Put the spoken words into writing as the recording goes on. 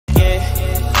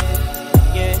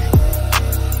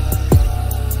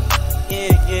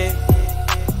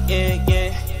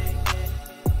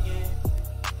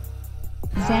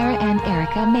Zara and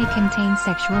Erika may contain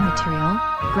sexual material,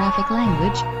 graphic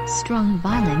language, strong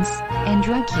violence, and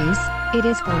drug use. It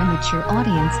is for a mature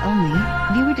audience only.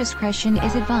 Viewer discretion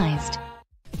is advised.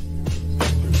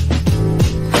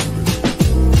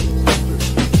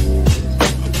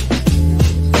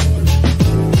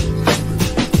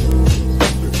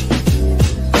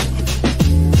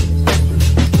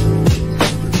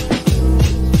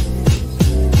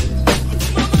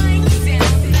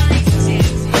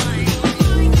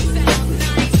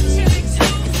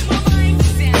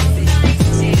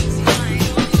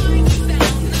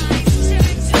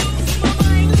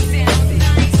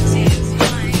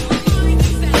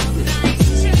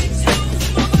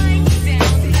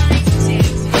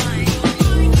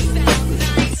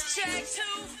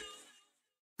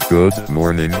 Good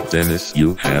morning, Dennis.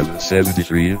 You have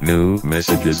 73 new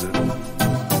messages.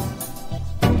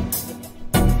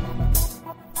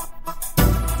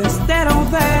 That's that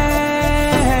on that.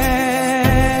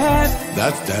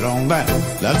 That's that on that.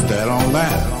 That's that on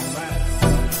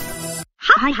that.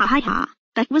 Ha.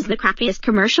 That was the crappiest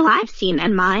commercial I've seen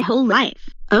in my whole life.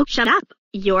 Oh, shut up.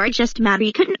 You're just mad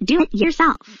you couldn't do it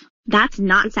yourself. That's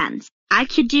nonsense. I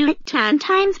could do it 10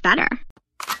 times better.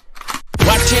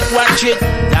 Watch it,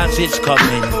 that's it's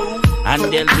coming,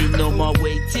 and there'll be no more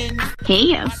waiting.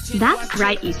 Hey, that's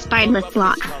right, you spineless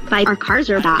block. Buy our cars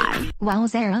or die. Wow,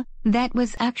 Zara, that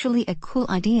was actually a cool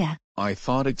idea. I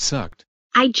thought it sucked.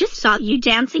 I just saw you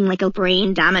dancing like a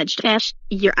brain-damaged fish.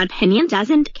 Your opinion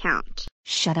doesn't count.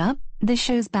 Shut up, the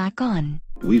show's back on.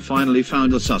 We finally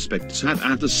found the suspect's hat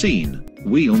at the scene.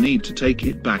 We'll need to take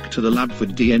it back to the lab for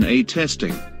DNA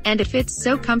testing. And it fits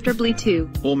so comfortably too.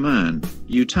 Oh man,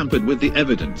 you tampered with the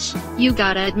evidence. You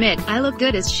gotta admit, I look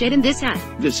good as shit in this hat.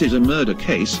 This is a murder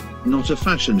case, not a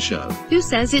fashion show. Who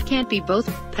says it can't be both,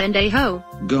 pendejo?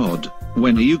 God,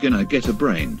 when are you gonna get a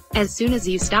brain? As soon as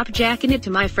you stop jacking it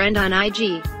to my friend on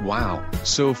IG. Wow,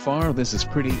 so far this is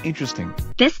pretty interesting.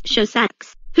 This show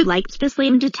sucks. Who likes this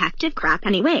lame detective crap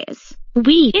anyways?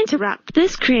 We interrupt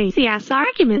this crazy-ass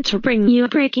argument to bring you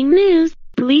breaking news.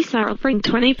 Police are offering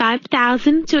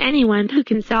 $25,000 to anyone who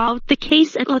can solve the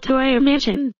case at Latoya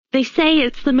Mansion. They say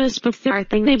it's the most bizarre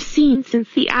thing they've seen since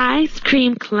the ice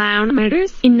cream clown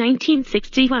murders in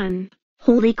 1961.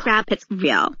 Holy crap, it's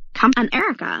real. Come on,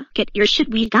 Erika, get your shit,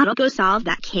 we gotta go solve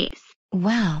that case.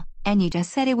 Wow, and you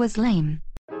just said it was lame.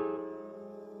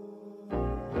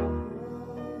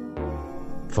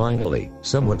 Finally,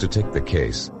 someone to take the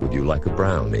case. Would you like a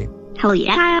brownie? Hell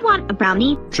yeah, I want a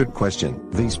brownie. Trick question.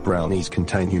 These brownies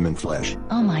contain human flesh.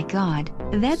 Oh my god,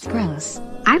 that's gross.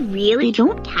 I really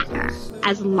don't care.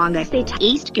 As long as they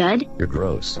taste good. You're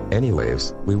gross.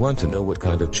 Anyways, we want to know what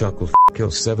kind of chocolate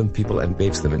kills 7 people and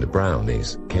bakes them into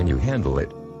brownies. Can you handle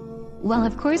it? Well,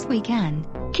 of course we can.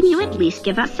 Can you at least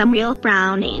give us some real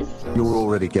brownies? You're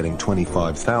already getting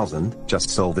 $25,000.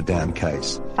 Just solve the damn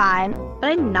case. Fine,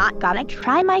 but I'm not gonna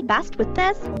try my best with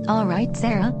this. Alright,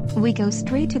 Zara, we go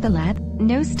straight to the lab.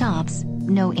 No stops,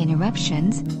 no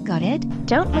interruptions. Got it?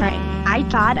 Don't worry, I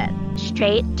got it.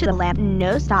 Straight to the lab,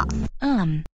 no stops.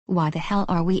 Why the hell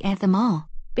are we at the mall?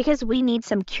 Because we need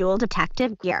some cool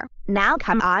detective gear. Now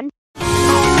come on.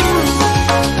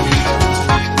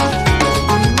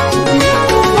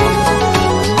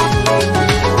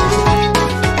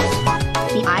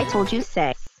 See, I told you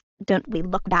 6. Don't we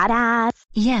look badass?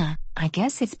 Yeah, I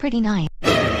guess it's pretty nice.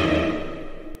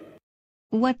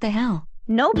 What the hell?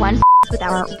 No one with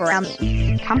our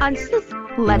brownie. Come on, sis.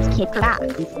 Let's kick her ass.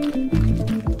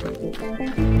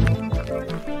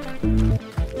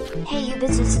 Hey, you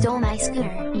bitches stole my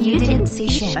scooter. You didn't see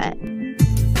shit.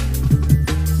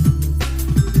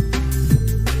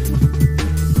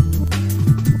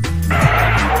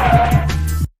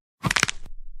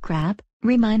 Crap,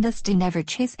 remind us to never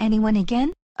chase anyone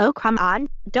again? Oh, come on.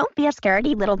 Don't be a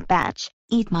scaredy little bitch.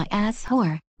 Eat my ass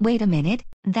whore. Wait a minute,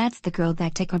 that's the girl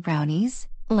that took our brownies.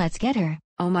 Let's get her.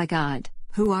 Oh my god,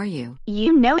 who are you?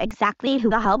 You know exactly who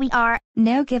the hell we are.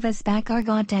 Now give us back our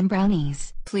goddamn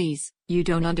brownies. Please, you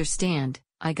don't understand.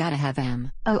 I gotta have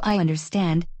them. Oh, I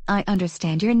understand.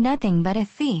 You're nothing but a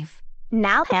thief.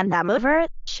 Now hand them over,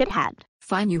 shithead.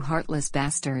 Fine, you heartless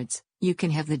bastards. You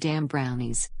can have the damn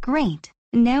brownies. Great.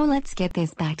 Now let's get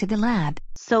this back to the lab.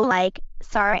 So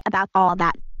sorry about all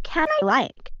that. Can I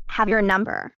have your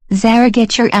number? Zara,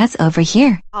 get your ass over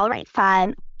here. Alright,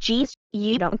 fine. Jeez,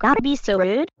 you don't gotta be so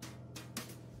rude.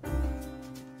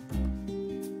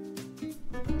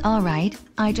 Alright,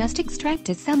 I just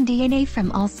extracted some DNA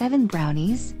from all 7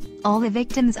 brownies. All the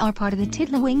victims are part of the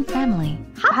Tiddlywing family.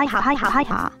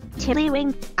 Ha.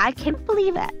 Tiddlywing, I can't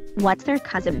believe it. What's their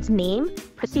cousin's name?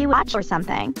 Pussy Watch or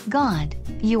something? God,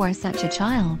 you are such a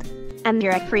child. And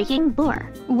you're a freaking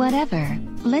bore. Whatever.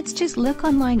 Let's just look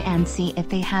online and see if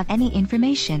they have any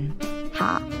information.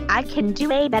 Ha, I can do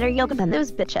way better yoga than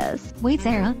those bitches. Wait,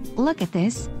 Zara, look at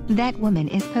this. That woman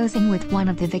is posing with one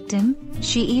of the victims.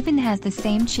 She even has the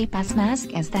same cheap-ass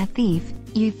mask as that thief.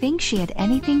 You think she had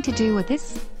anything to do with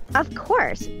this? Of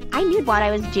course. I knew what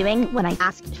I was doing when I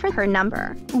asked for her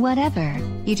number. Whatever.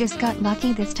 You just got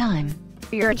lucky this time.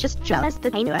 You're just jealous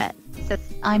that I knew it,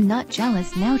 sis. I'm not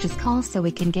jealous now, just call so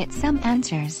we can get some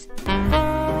answers.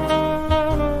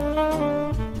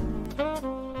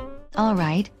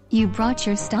 Alright, you brought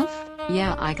your stuff?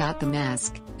 Yeah, I got the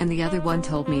mask, and the other one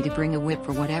told me to bring a whip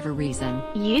for whatever reason.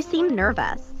 You seem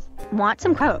nervous. Want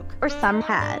some coke or some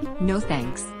head? No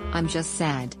thanks, I'm just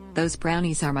sad. Those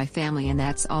brownies are my family and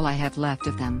that's all I have left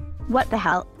of them. What the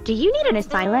hell? Do you need an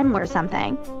asylum or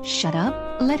something? Shut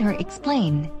up, let her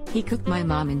explain. He cooked my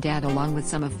mom and dad along with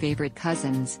some of favorite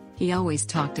cousins. He always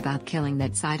talked about killing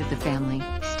that side of the family.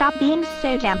 Stop being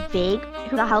so damn vague.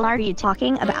 Who the hell are you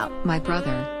talking about? My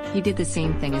brother. He did the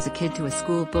same thing as a kid to a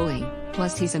school bully.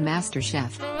 Plus he's a master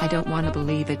chef. I don't want to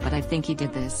believe it, but I think he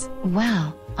did this.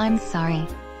 Wow, I'm sorry.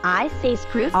 I say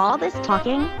screw all this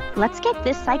talking. Let's get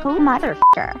this psycho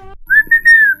motherfucker.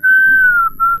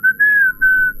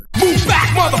 Move back,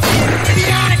 motherfucker!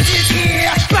 The onyx is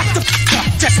here! Back the f***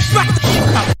 up! Just back the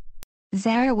f*** up!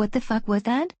 Zara, what the fuck was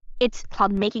that? It's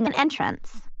called making an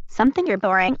entrance. Something your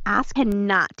boring ass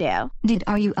cannot do.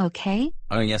 Are you okay?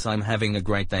 Oh yes, I'm having a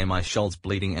great day. My shoulder's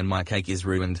bleeding and my cake is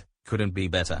ruined. Couldn't be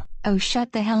better. Oh,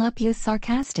 shut the hell up, you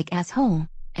sarcastic asshole.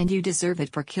 And you deserve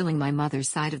it for killing my mother's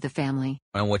side of the family.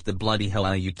 Oh, what the bloody hell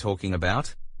are you talking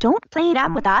about? Don't play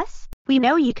dumb with us. We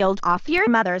know you killed off your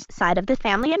mother's side of the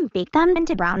family and baked them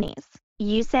into brownies.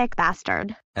 You sick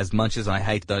bastard. As much as I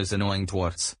hate those annoying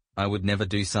twats, I would never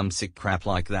do some sick crap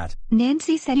like that.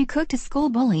 Nancy said you cooked a school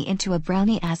bully into a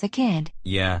brownie as a kid.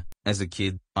 Yeah, as a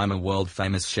kid. I'm a world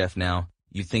famous chef now.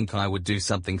 You think I would do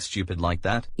something stupid like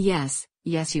that? Yes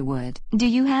you would. Do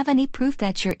you have any proof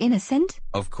that you're innocent?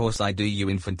 Of course I do, you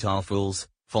infantile fools.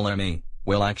 Follow me.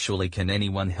 Well, actually, can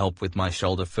anyone help with my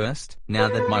shoulder first? Now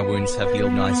that my wounds have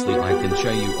healed nicely, I can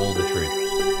show you all the truth.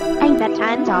 I bet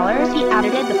 $10 he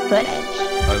edited the footage.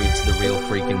 Oh, it's the real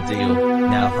freaking deal.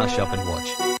 Now hush up and watch.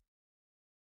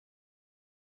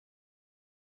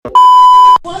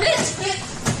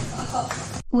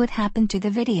 What happened to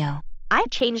the video? I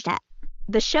changed it.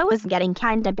 The show is getting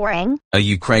kinda boring. Are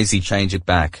you crazy? Change it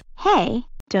back. Hey,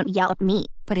 don't yell at me.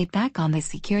 Put it back on the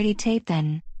security tape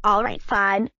then. Alright,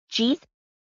 fine. Jeez.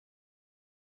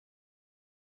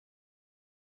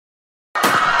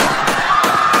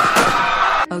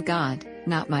 Oh god,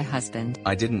 not my husband.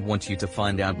 I didn't want you to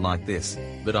find out like this,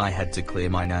 but I had to clear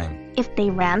my name. If they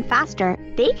ran faster,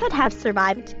 they could have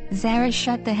survived. Zara,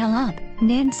 shut the hell up.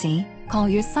 Nancy, call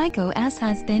your psycho-ass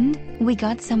husband. We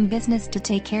got some business to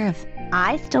take care of.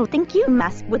 I still think you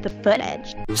messed with the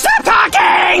footage. Stop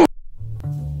talking!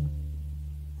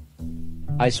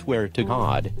 I swear to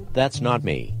God, that's not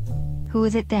me. Who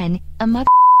is it then? A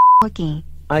wookie?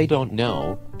 I don't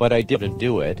know, but I didn't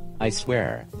do it, I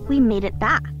swear. We made it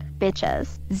back,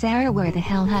 bitches. Zara, where the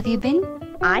hell have you been?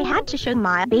 I had to show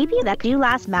my baby that new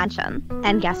last mansion,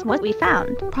 and guess what we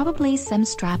found? Probably some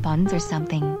strap-ons or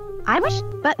something. I wish,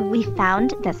 but we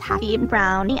found this half-eaten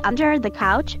brownie under the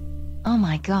couch. Oh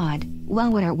my god.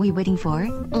 Well, what are we waiting for?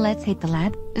 Let's hit the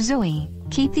lab. Zoe,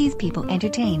 keep these people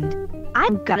entertained.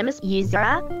 I'm gonna miss you,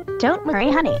 Zara. Don't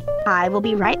worry, honey. I will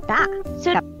be right back.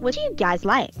 So, what do you guys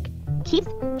like? Keith?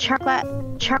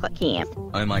 Chocolate keys.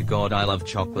 Oh my god, I love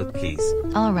chocolate keys.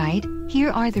 Alright, here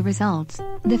are the results.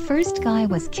 The first guy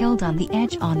was killed on the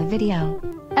edge on the video.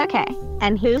 Okay,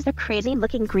 and who's the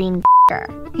crazy-looking green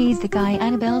f***er? He's the guy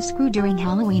Annabelle screwed during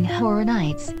Halloween Horror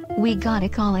Nights. We gotta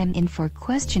call him in for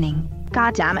questioning.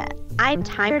 God damn it. I'm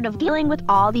tired of dealing with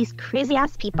all these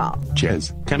crazy-ass people.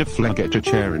 Jez, can a flag get a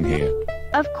chair in here?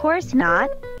 Of course not.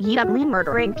 You ugly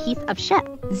murdering piece of shit.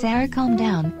 Zara, calm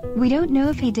down. We don't know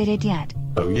if he did it yet.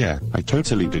 Oh yeah, I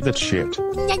totally did that shit.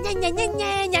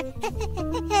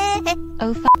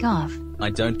 Oh, fuck off. I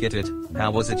don't get it.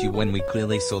 How was it you when we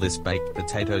clearly saw this baked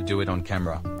potato do it on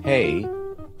camera? Hey.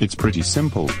 It's pretty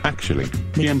simple, actually.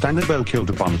 Me and Annabelle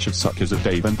killed a bunch of suckers at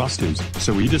Dave & Buster's,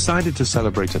 so we decided to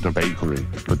celebrate at a bakery,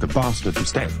 but the bastard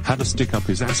instead had a stick up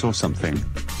his ass or something.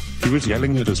 He was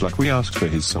yelling at us like we asked for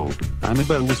his soul.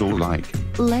 Annabelle was all like,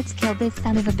 let's kill this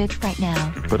son of a bitch right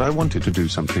now. But I wanted to do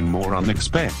something more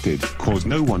unexpected, cause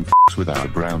no one f***s with our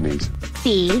brownies.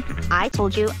 See? I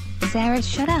told you. Zara,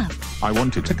 shut up. I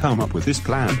wanted to come up with this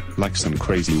plan, like some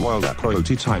crazy wild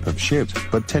coyote type of shit,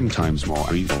 but 10 times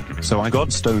more evil. So I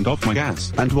got stoned off my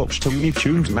gas and watched a Looney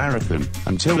Tunes marathon,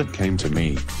 until it came to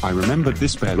me. I remembered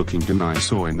this bear-looking dude I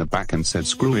saw in the back and said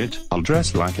screw it, I'll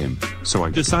dress like him. So I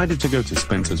decided to go to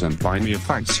Spencer's and buy me a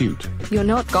fat suit. You're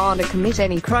not gonna commit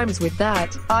any crimes with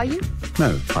that, are you?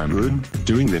 No, I'm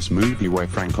doing this movie where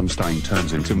Frankenstein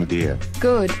turns into Medea.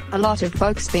 Good, a lot of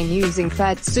folks been using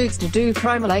fat suits to do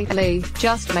crime lately,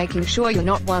 just making sure you're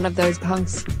not one of those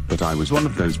punks. But I was one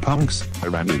of those punks. I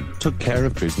ran in, took care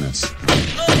of business.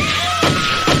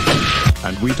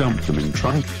 And we dumped them in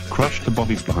trunk, crushed the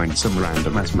bodies behind some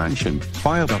random-ass mansion,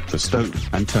 fired up the stove,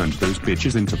 and turned those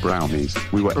bitches into brownies.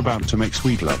 We were about to make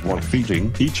sweet love while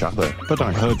feeding each other, but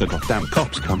I heard the goddamn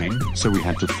cops coming, so we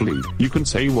had to flee. You can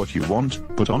say what you want,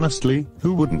 but honestly,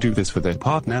 who wouldn't do this for their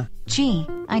partner? Gee,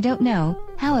 I don't know.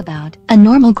 How about a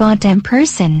normal goddamn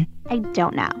person? I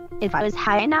don't know. If I was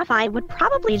high enough, I would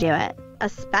probably do it.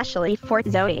 Especially for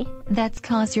Zoe. That's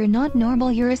cause you're not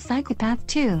normal, you're a psychopath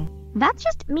too. That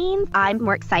just means I'm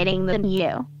more exciting than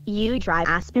you. You dry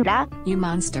ass Buddha. You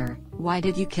monster. Why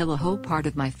did you kill a whole part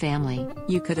of my family?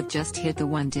 You could have just hit the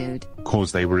one dude.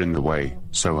 Cause they were in the way.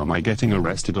 So am I getting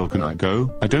arrested or can I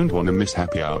go? I don't want to miss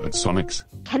happy hour at Sonic's.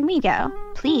 Can we go?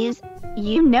 Please?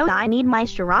 You know I need my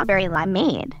strawberry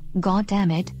limeade. God damn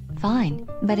it. Fine.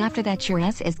 But after that your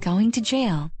ass is going to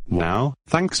jail. Wow,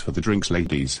 thanks for the drinks,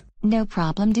 ladies. No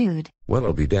problem, dude. Well,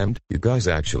 I'll be damned. You guys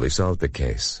actually solved the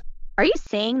case. Are you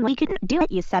saying we couldn't do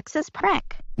it, you sexist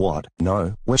prick? What?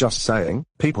 No, we're just saying,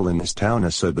 people in this town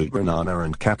are so big banana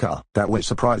and caca, that we're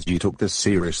surprised you took this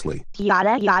seriously.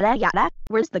 Yada yada yada.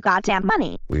 Where's the goddamn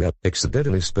money? We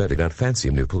accidentally sped it out fancy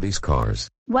new police cars.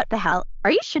 What the hell?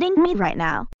 Are you shitting me right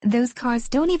now? Those cars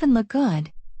don't even look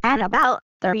good. And about,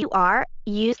 there you are,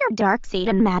 use your dark seed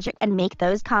and magic and make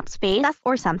those cops pay us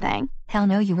or something. Hell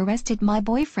no, you arrested my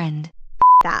boyfriend.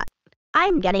 That.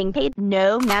 I'm getting paid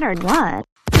no matter what.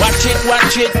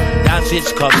 Watch it, dance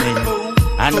it's coming,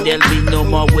 and there'll be no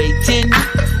more waiting.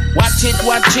 Watch it,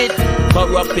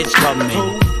 corrupt it's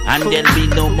coming, and there'll be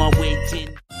no more waiting.